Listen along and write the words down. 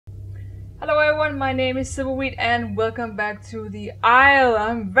Hello everyone, my name is Silverweed and welcome back to the Isle.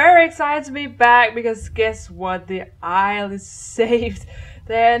 I'm very excited to be back because guess what? The Isle is saved.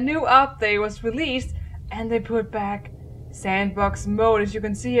 Their new update was released and they put back Sandbox mode. As you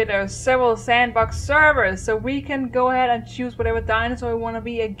can see here, there are several Sandbox servers, so we can go ahead and choose whatever dinosaur we want to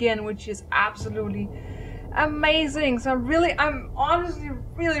be again, which is absolutely amazing. So I'm honestly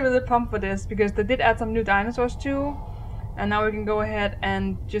really pumped for this because they did add some new dinosaurs too. And now we can go ahead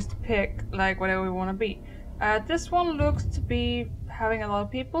and just pick like whatever we want to be. This one looks to be having a lot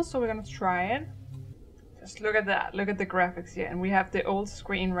of people, so we're gonna try it. Just look at that, look at the graphics here. And we have the old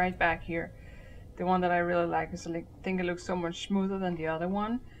screen right back here. The one that I really like is I think it looks so much smoother than the other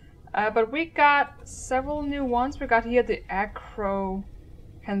one. But we got several new ones. We got here the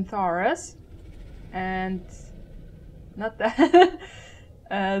Acrocanthaurus. And not that.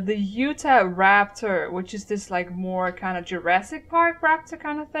 The Utah Raptor, which is this like more kind of Jurassic Park raptor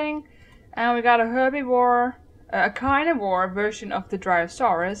kind of thing. And we got a herbivore, a carnivore version of the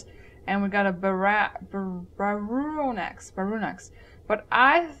Dinosaurus. And we got a Barunax. But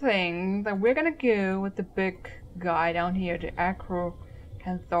I think that we're gonna go with the big guy down here, the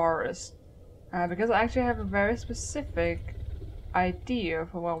Acrocanthaurus. Because I actually have a very specific idea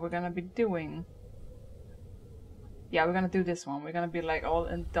for what we're gonna be doing. Yeah, we're gonna do this one. We're gonna be like all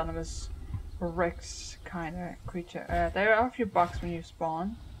Anonymous Rex kind of creature. There are a few bugs when you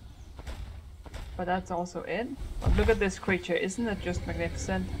spawn, but that's also it. But look at this creature, isn't it just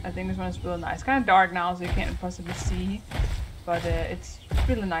magnificent? I think this one is really nice. Kind of dark now, so you can't possibly see, but it's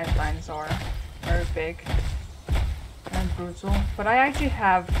really nice dinosaur. Very big and brutal. But I actually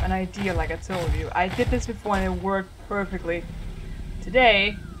have an idea, like I told you. I did this before and it worked perfectly.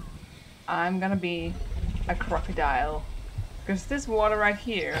 Today, I'm gonna be a crocodile, because this water right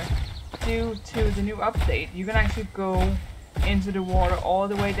here, due to the new update, you can actually go into the water all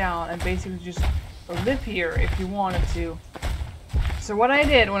the way down and basically just live here if you wanted to. So what I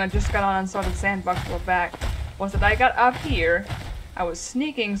did when I just got on and saw the Sandbox go back was that I got up here. I was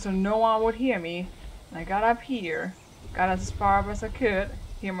sneaking so no one would hear me, and I got up here, got as far up as I could.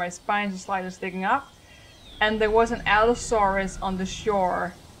 Here my spines are slightly sticking up, and there was an Allosaurus on the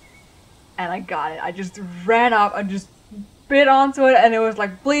shore. And I got it. I just ran up and just bit onto it, and it was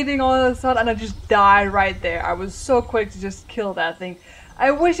like bleeding all of a sudden, and I just died right there. I was so quick to just kill that thing. I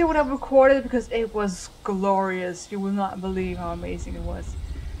wish I would have recorded it because it was glorious. You will not believe how amazing it was.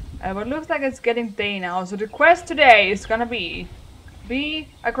 But it looks like it's getting day now, so the quest today is gonna be a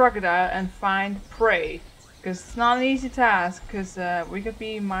crocodile and find prey. Because it's not an easy task, because we could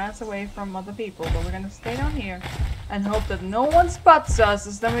be miles away from other people, but we're gonna stay down here and hope that no one spots us,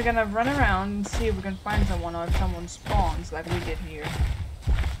 as then we're gonna run around and see if we can find someone or if someone spawns like we did here.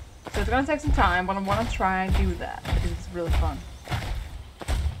 So it's gonna take some time, but I wanna try and do that because it's really fun.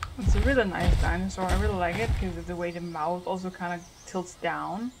 It's a really nice dinosaur. I really like it because of the way the mouth also kind of tilts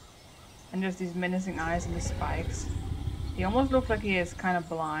down, and just these menacing eyes and the spikes. He almost looks like he is kind of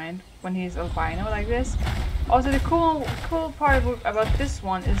blind when he's albino like this. Also, the cool part about this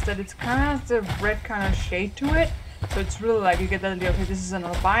one is that it's kind of the red kind of shade to it. So it's really like you get that idea, okay, this is an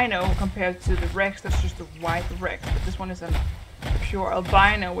albino compared to the Rex that's just a white Rex. But this one is a pure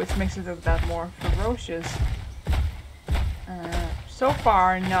albino, which makes it look that more ferocious. So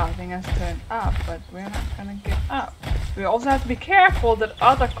far, nothing has turned up, but we're not gonna get up. We also have to be careful that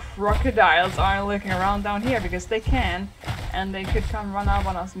other crocodiles aren't looking around down here, because they can, and they could come run up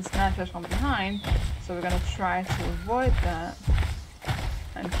on us and snatch us from behind. So we're gonna try to avoid that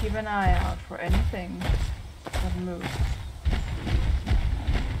and keep an eye out for anything that moves.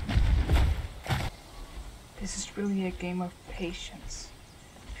 This is really a game of patience.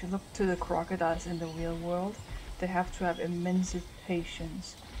 If you look to the crocodiles in the real world, they have to have immense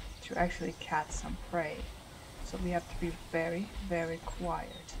patience to actually catch some prey. So we have to be very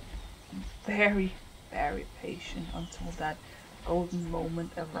quiet and very patient until that golden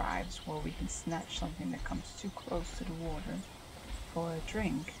moment arrives where we can snatch something that comes too close to the water for a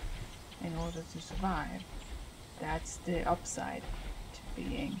drink in order to survive. That's the upside to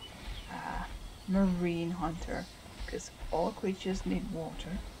being a marine hunter, because all creatures need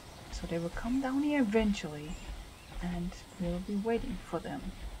water, so they will come down here eventually, and we'll be waiting for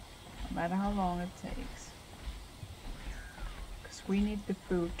them, no matter how long it takes. Because we need the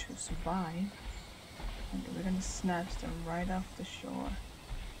food to survive, and we're gonna snatch them right off the shore.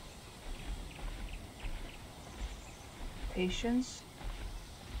 Patience,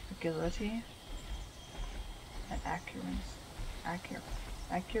 agility, and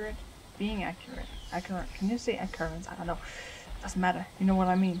being accurate. Can you say accurate? I don't know. Doesn't matter. You know what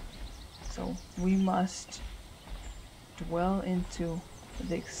I mean. So we must dwell into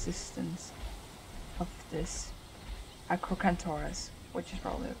the existence of this Acrocanthorus, which is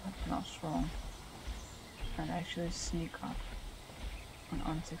probably not strong, and actually sneak up on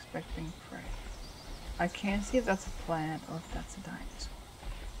unsuspecting prey. I can't see if that's a plant or if that's a dinosaur.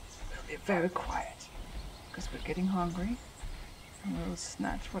 We'll be very quiet, because we're getting hungry, and we'll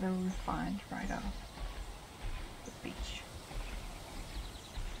snatch whatever we find right off the beach.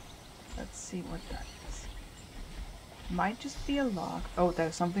 Let's see what that is. Might just be a log. Oh,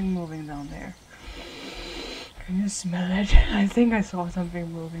 there's something moving down there. Can you smell it? I think I saw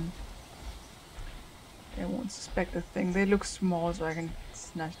something moving. They won't suspect a thing. They look small, so I can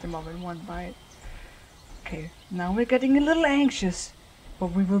snatch them up in one bite. Okay, now we're getting a little anxious,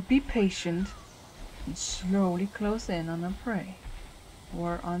 but we will be patient and slowly close in on our prey.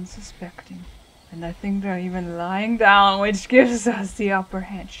 We're unsuspecting. And I think they're even lying down, which gives us the upper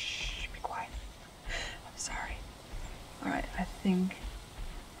hand. Shh, be quiet. I'm sorry. Alright, I think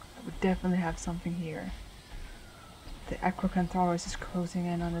I would definitely have something here. The Acrocanthorus is closing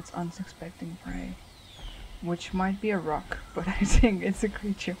in on its unsuspecting prey, which might be a rock, but I think it's a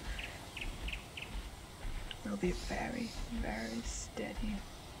creature. It'll be very, very steady.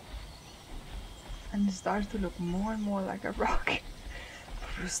 And it starts to look more and more like a rock. But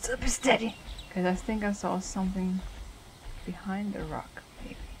it'll still be steady. Because I think I saw something behind the rock,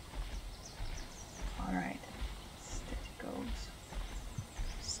 maybe. Alright. Steady goes.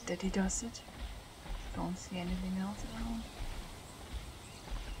 Steady does it. Don't see anything else around.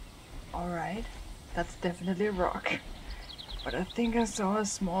 Alright. That's definitely a rock. But I think I saw a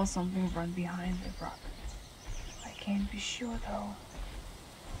small something run behind the rock. I can't be sure though.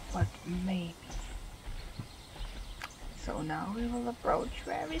 But maybe. So now we will approach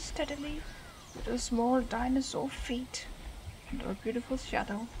very steadily with a small dinosaur feet under a beautiful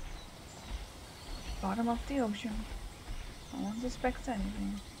shadow. Bottom of the ocean. No one suspects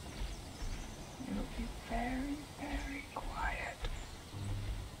anything. It will be very, very quiet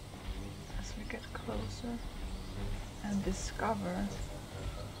as we get closer and discover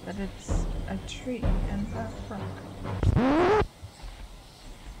that it's a tree and a rock.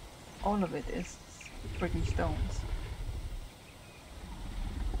 All of it is freaking stones.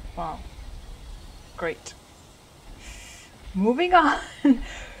 Wow. Great. Moving on.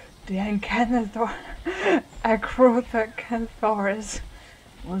 The Acrocanthorus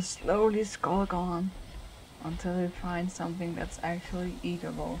will slowly skulk on until we find something that's actually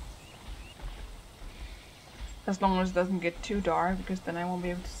eatable. As long as it doesn't get too dark, because then I won't be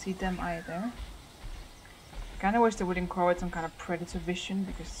able to see them either. Kinda wish they would incorporate some kind of predator vision,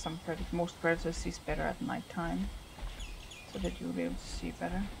 because most predators see better at night time, so that you'll be able to see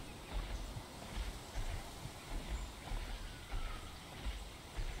better.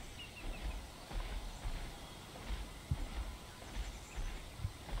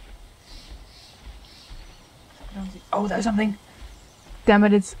 I don't see. Oh, there's something! Damn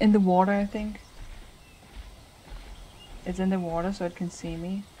it, it's in the water, I think. It's in the water, so it can see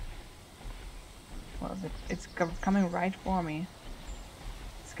me. Well, it's coming right for me.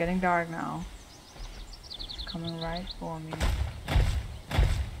 It's getting dark now. It's coming right for me.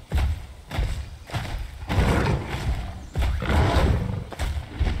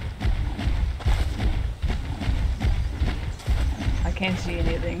 I can't see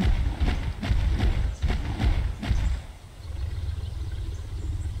anything.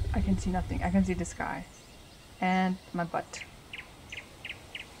 I can see nothing. I can see the sky. And my butt.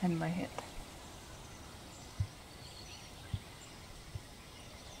 And my head.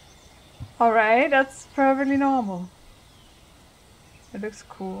 Alright, that's perfectly normal. It looks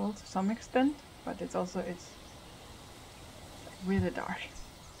cool to some extent, but it's really dark.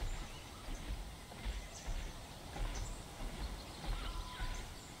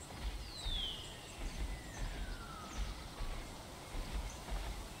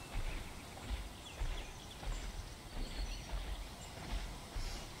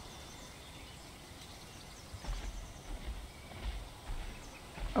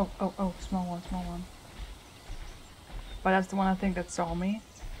 Oh, small one. But that's the one I think that saw me.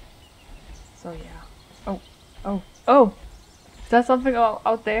 So yeah. Oh! Is that something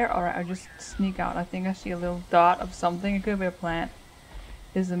out there? Alright, I'll just sneak out. I think I see a little dot of something. It could be a plant.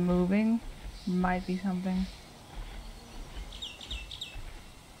 Is it moving? Might be something.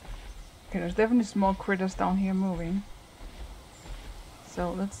 Okay, there's definitely small critters down here moving.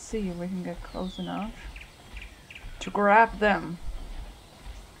 So let's see if we can get close enough to grab them.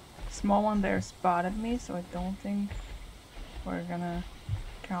 Small one there spotted me, so I don't think we're gonna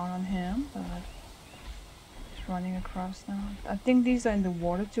count on him, but he's running across now. I think these are in the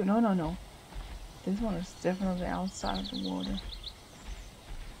water too. No. This one is definitely outside of the water.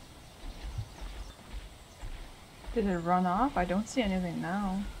 Did it run off? I don't see anything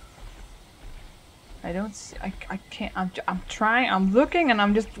now. I don't see, I can't, I'm trying, I'm looking and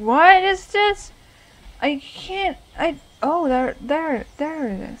I'm just, what is this? I can't, oh, there it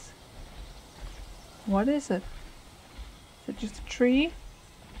is. What is it? Is it just a tree?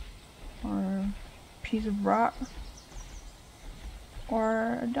 Or a piece of rock?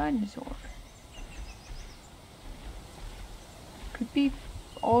 Or a dinosaur? Could be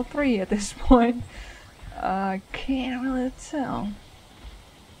all three at this point. I can't really tell.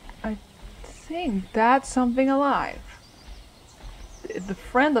 I think that's something alive. The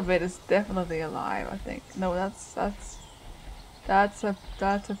friend of it is definitely alive, I think. No, that's a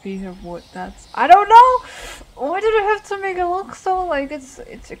piece of wood. That's, I don't know! Why did it have to make it look so like it's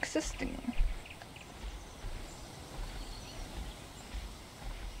existing?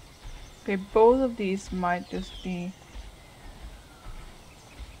 Okay, both of these might just be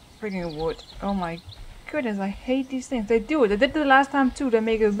freaking wood. Oh my goodness, I hate these things. They do it. They did it the last time too. They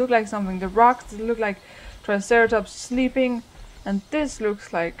make it look like something. The rocks look like Triceratops sleeping, and this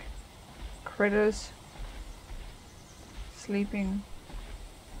looks like critters sleeping.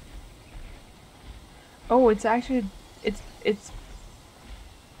 Oh, it's actually it's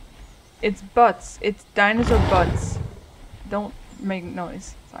butts. It's dinosaur butts. Don't make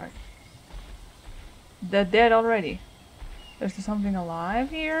noise. Sorry. They're dead already. Is there something alive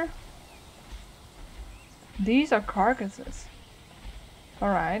here? These are carcasses.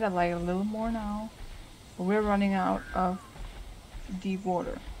 Alright, I like a little more now. But we're running out of deep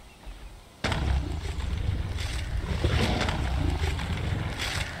water.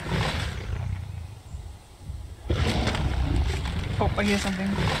 Oh, I hear something.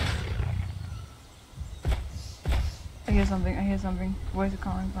 I hear something, I hear something. Where's it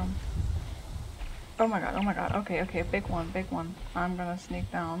coming from? Oh my god, oh my god. Okay, okay, big one, big one. I'm gonna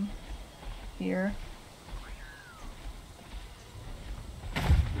sneak down here.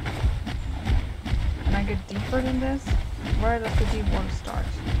 Can I get deeper than this? Where does the deep water start?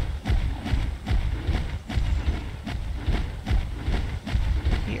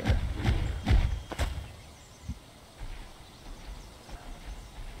 Here.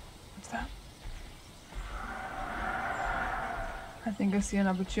 What's that? I think I see an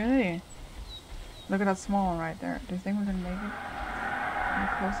opportunity. Look at that small one right there. Do you think we can make it? Are we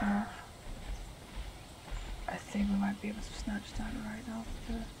close enough? I think we might be able to snatch that right off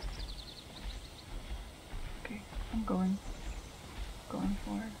the... Okay, I'm going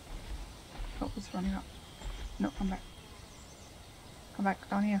for it. Oh, it's running up. No, come back. Come back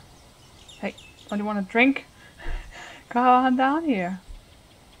down here. Hey, don't you want a drink? Come on down here.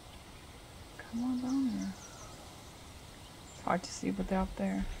 Come on down here. It's hard to see, but they're up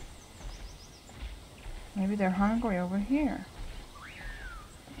there. Maybe they're hungry over here.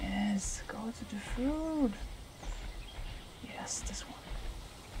 Yes, go to the food. Yes, this one.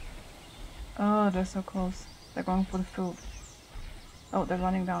 Oh, they're so close. They're going for the food. Oh, they're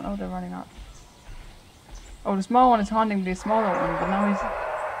running down. Oh, they're running up. Oh, the small one is hunting the smaller one, but now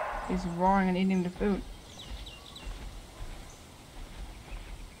he's roaring and eating the food.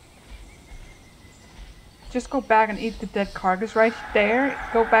 Just go back and eat the dead carcass right there.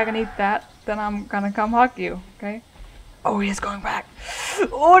 Go back and eat that. Then I'm gonna come hug you, okay? Oh, he is going back.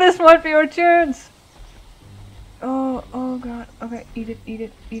 Oh, this might be our chance. Oh, oh god. Okay, eat it, eat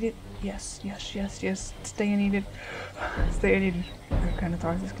it, eat it. Yes, yes, yes, yes. Stay and eat it. Stay and eat it. The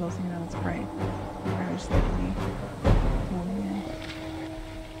Carnotaurus is closing in on its prey. Very slowly. Moving in.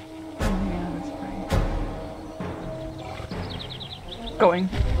 Moving in on its prey. Going.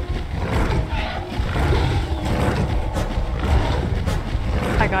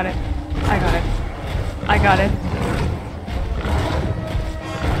 I got it. I got it. I got it.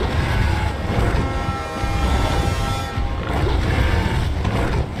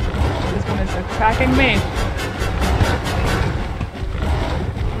 This one is attacking me.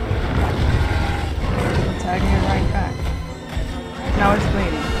 Attacking it right back. Now it's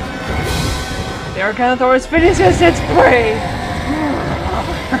bleeding. The Carnotaurus finishes its prey.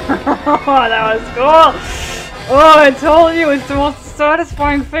 Oh, that was cool. Oh, I told you, it's the most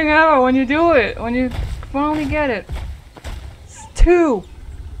satisfying thing ever when you do it, when you finally get it. It's 2.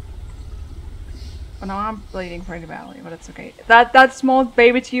 But now I'm bleeding pretty badly, but it's okay. That small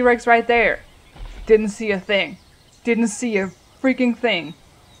baby T-Rex right there didn't see a thing. Didn't see a freaking thing.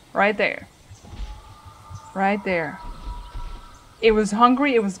 Right there. Right there. It was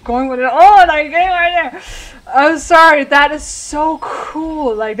hungry, it was going with it. Oh, and I get right there. I'm sorry, that is so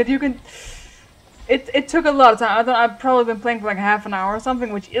cool. Like that you can. It took a lot of time. I've probably been playing for like half an hour or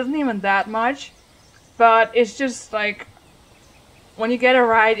something, which isn't even that much. But it's just like, when you get it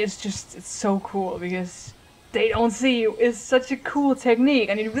right, it's so cool because they don't see you is such a cool technique,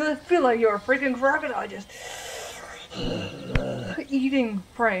 and you really feel like you're a freaking crocodile just eating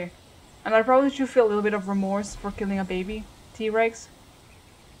prey. And I probably should feel a little bit of remorse for killing a baby T-Rex,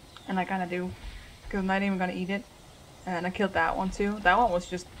 and I kind of do, because I'm not even gonna eat it. And I killed that one too. That one was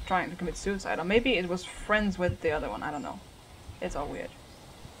just trying to commit suicide, or maybe it was friends with the other one. I don't know. It's all weird.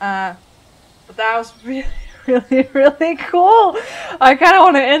 But that was really cool. I kind of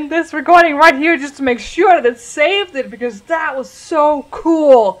want to end this recording right here just to make sure that it saved it, because that was so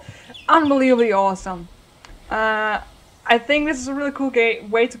cool. Unbelievably awesome. I think this is a really cool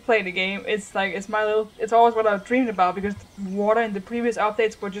way to play the game. It's like, it's always what I've dreamed about, because the water in the previous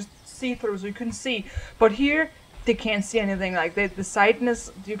updates were just see-through, so you couldn't see. But here, they can't see anything. Like, the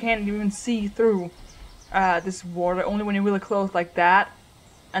sightness, you can't even see through this water, only when you're really close like that.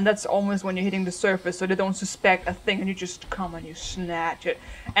 And that's almost when you're hitting the surface, so they don't suspect a thing, and you just come and you snatch it.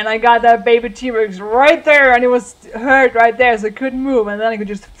 And I got that baby T-Rex right there, and it was hurt right there, so I couldn't move, and then I could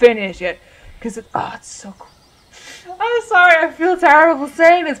just finish it. Because it's so cool. I'm sorry, I feel terrible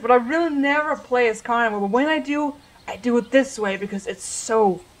saying this, but I really never play as carnivore. But when I do it this way, because it's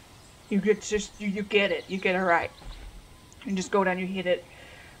so, you get it, you get it right. You just go down, you hit it.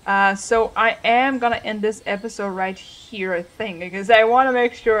 So I am gonna end this episode right here, I think, because I want to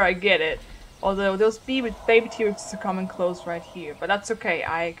make sure I get it. Although those baby T-Rexes are coming close right here, but that's okay.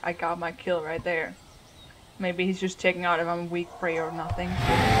 I got my kill right there. Maybe he's just checking out if I'm weak prey or nothing.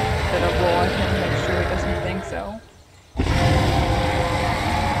 That I roll at him, make sure he doesn't think so.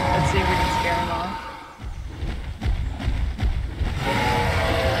 Let's see if we can scare him off.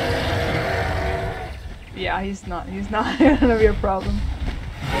 Yeah, he's not gonna be a problem.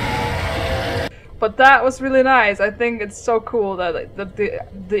 But that was really nice. I think it's so cool that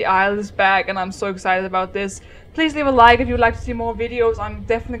the isle is back, and I'm so excited about this. Please leave a like if you'd like to see more videos. I'm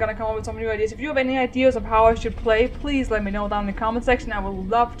definitely gonna come up with some new ideas. If you have any ideas of how I should play, please let me know down in the comment section. I would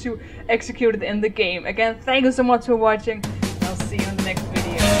love to execute it in the game. Again, thank you so much for watching. I'll see you in the next one.